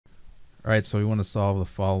All right, so we want to solve the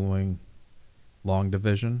following long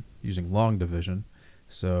division using long division.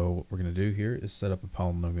 So what we're going to do here is set up a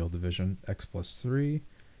polynomial division, x plus 3.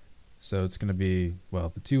 So it's going to be, well,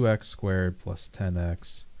 the 2x squared plus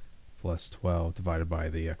 10x plus 12 divided by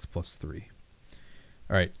the x plus 3.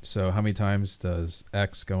 All right, so how many times does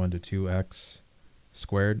x go into 2x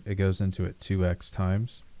squared? It goes into it 2x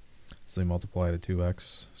times. So we multiply the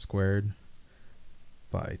 2x squared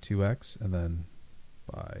by 2x and then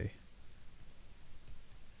by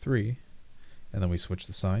 3. And then we switch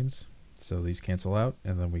the signs. So these cancel out,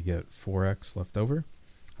 and then we get 4x left over.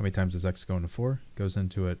 How many times does x go into 4? Goes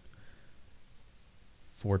into it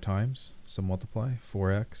 4 times. So multiply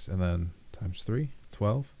 4x and then times 3,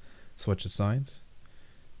 12. Switch the signs.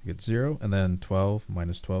 You get 0, and then 12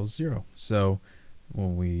 minus 12 is 0. So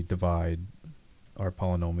when we divide our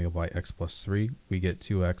polynomial by x plus 3, we get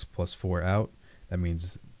 2x plus 4 out. That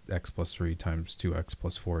means x plus 3 times 2x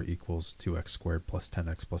plus 4 equals 2x squared plus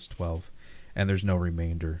 10x plus 12. And there's no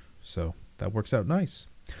remainder, so that works out nice.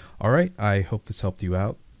 All right, I hope this helped you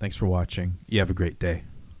out. Thanks for watching. You have a great day.